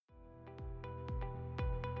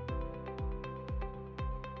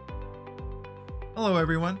Hello,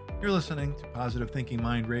 everyone. You're listening to Positive Thinking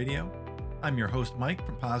Mind Radio. I'm your host, Mike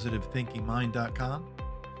from PositiveThinkingMind.com.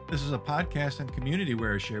 This is a podcast and community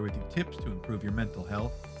where I share with you tips to improve your mental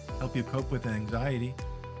health, help you cope with anxiety,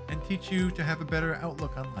 and teach you to have a better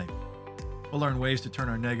outlook on life. We'll learn ways to turn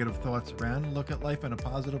our negative thoughts around and look at life in a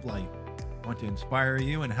positive light. I want to inspire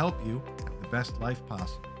you and help you have the best life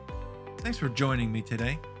possible. Thanks for joining me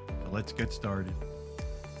today. So let's get started.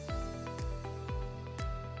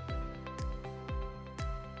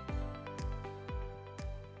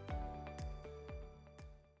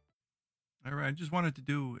 All right, I just wanted to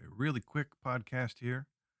do a really quick podcast here.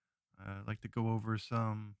 I'd like to go over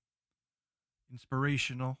some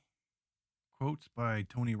inspirational quotes by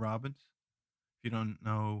Tony Robbins. If you don't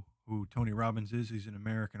know who Tony Robbins is, he's an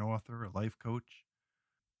American author, a life coach.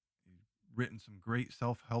 He's written some great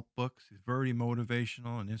self help books. He's very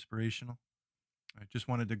motivational and inspirational. I just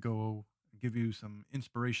wanted to go give you some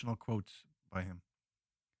inspirational quotes by him.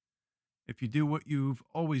 If you do what you've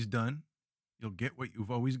always done, you'll get what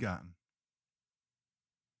you've always gotten.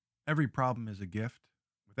 Every problem is a gift.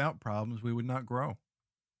 Without problems, we would not grow.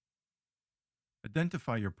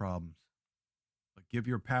 Identify your problems, but give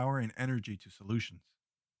your power and energy to solutions.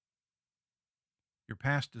 Your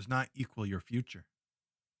past does not equal your future.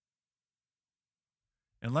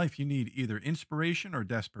 In life, you need either inspiration or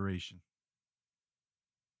desperation.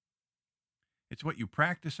 It's what you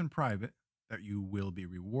practice in private that you will be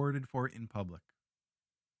rewarded for in public.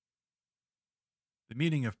 The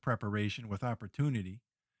meeting of preparation with opportunity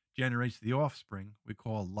generates the offspring we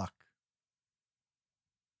call luck.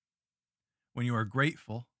 When you are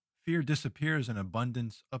grateful, fear disappears and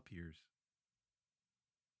abundance appears.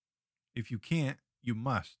 If you can't, you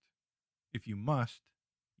must. If you must,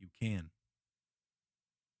 you can.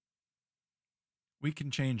 We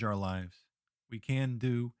can change our lives. We can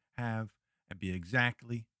do, have, and be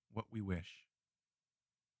exactly what we wish.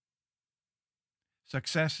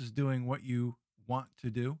 Success is doing what you want to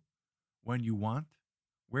do, when you want,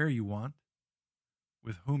 where you want,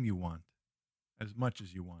 with whom you want, as much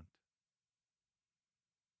as you want.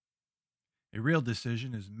 A real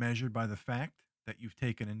decision is measured by the fact that you've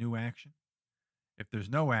taken a new action. If there's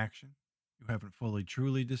no action, you haven't fully,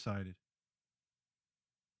 truly decided.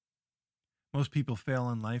 Most people fail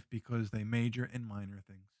in life because they major in minor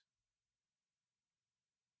things.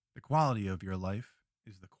 The quality of your life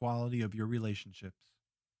is the quality of your relationships.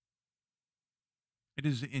 It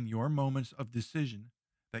is in your moments of decision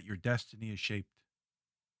that your destiny is shaped.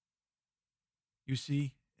 You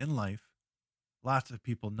see, in life, lots of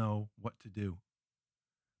people know what to do,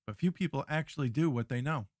 but few people actually do what they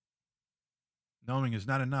know. Knowing is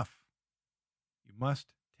not enough. You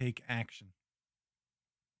must take action.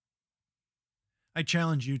 I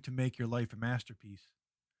challenge you to make your life a masterpiece.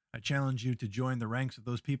 I challenge you to join the ranks of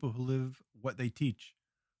those people who live what they teach,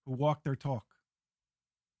 who walk their talk.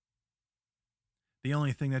 The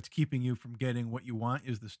only thing that's keeping you from getting what you want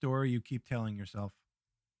is the story you keep telling yourself.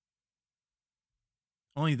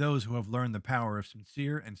 Only those who have learned the power of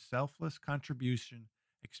sincere and selfless contribution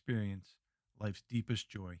experience life's deepest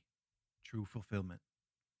joy, true fulfillment.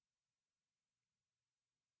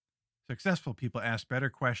 Successful people ask better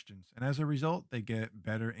questions, and as a result, they get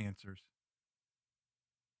better answers.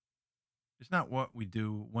 It's not what we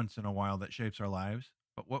do once in a while that shapes our lives,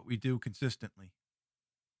 but what we do consistently.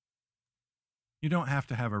 You don't have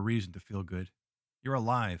to have a reason to feel good. You're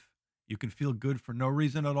alive. You can feel good for no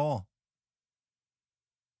reason at all.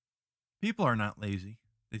 People are not lazy.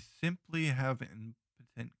 They simply have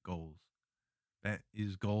impotent goals. That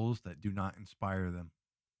is, goals that do not inspire them.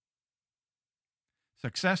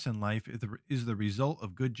 Success in life is the result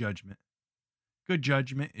of good judgment. Good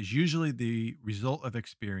judgment is usually the result of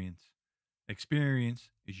experience. Experience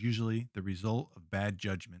is usually the result of bad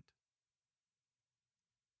judgment.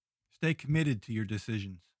 Stay committed to your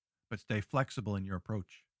decisions, but stay flexible in your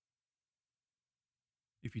approach.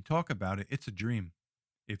 If you talk about it, it's a dream.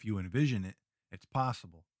 If you envision it, it's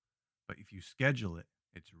possible. But if you schedule it,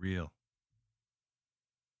 it's real.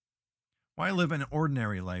 Why live an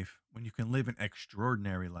ordinary life when you can live an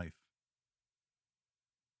extraordinary life?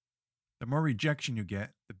 The more rejection you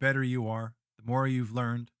get, the better you are, the more you've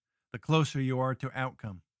learned, the closer you are to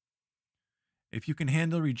outcome. If you can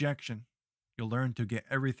handle rejection, you'll learn to get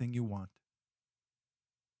everything you want.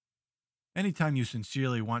 Anytime you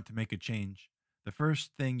sincerely want to make a change, the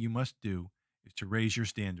first thing you must do is to raise your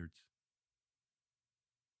standards.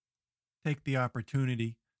 Take the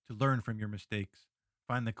opportunity to learn from your mistakes,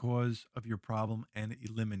 find the cause of your problem, and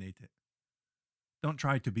eliminate it. Don't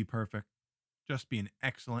try to be perfect. Just be an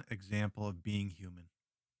excellent example of being human.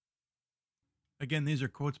 Again, these are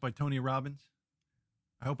quotes by Tony Robbins.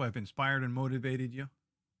 I hope I've inspired and motivated you.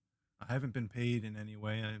 I haven't been paid in any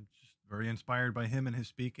way. I'm just very inspired by him and his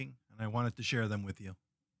speaking, and I wanted to share them with you.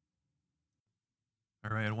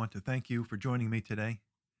 All right, I want to thank you for joining me today.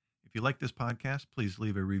 If you like this podcast, please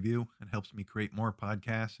leave a review. It helps me create more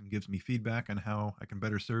podcasts and gives me feedback on how I can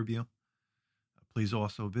better serve you. Please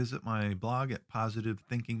also visit my blog at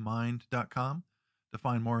positivethinkingmind.com to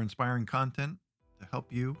find more inspiring content to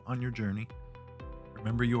help you on your journey.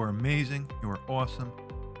 Remember, you are amazing, you are awesome.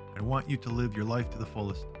 I want you to live your life to the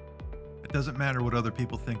fullest. It doesn't matter what other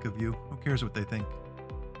people think of you. Who cares what they think?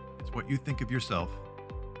 It's what you think of yourself.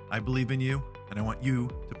 I believe in you, and I want you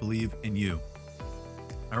to believe in you.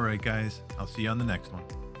 All right, guys, I'll see you on the next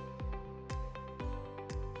one.